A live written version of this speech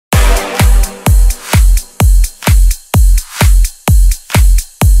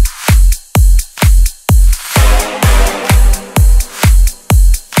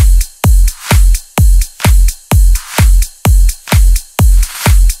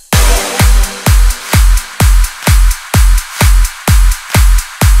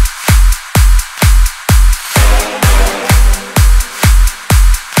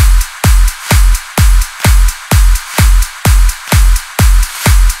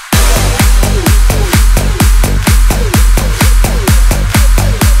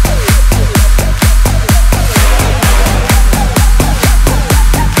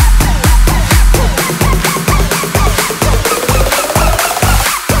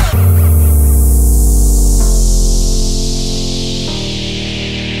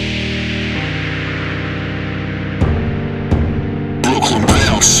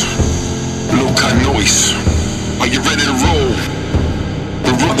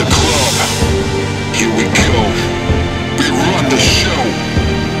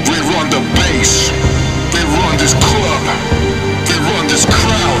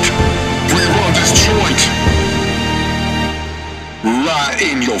right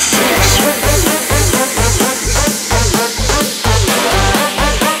in your face.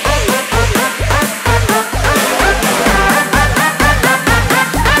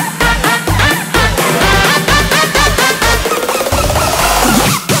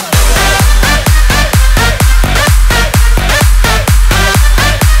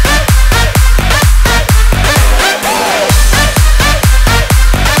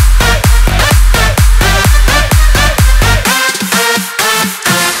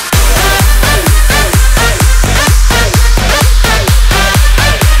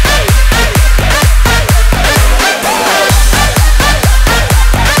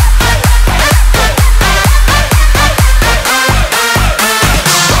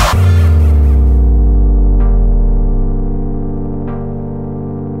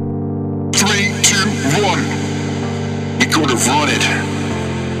 We're gonna run it,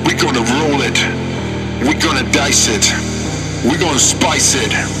 we're gonna roll it, we're gonna dice it, we're gonna spice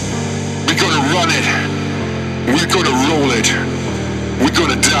it, we're gonna run it, we're gonna roll it, we're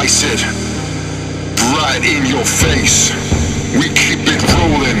gonna dice it, right in your face. We keep it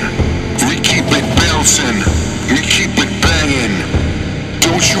rolling, we keep it bouncing, we keep it banging.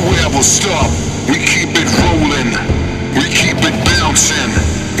 Don't you ever stop, we keep it rolling, we keep it bouncing,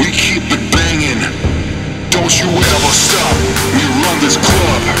 we keep it banging. Don't you ever stop. We run this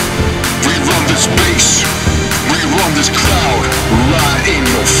club, we run this bass, we run this crowd, right in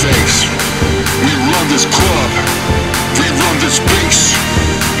your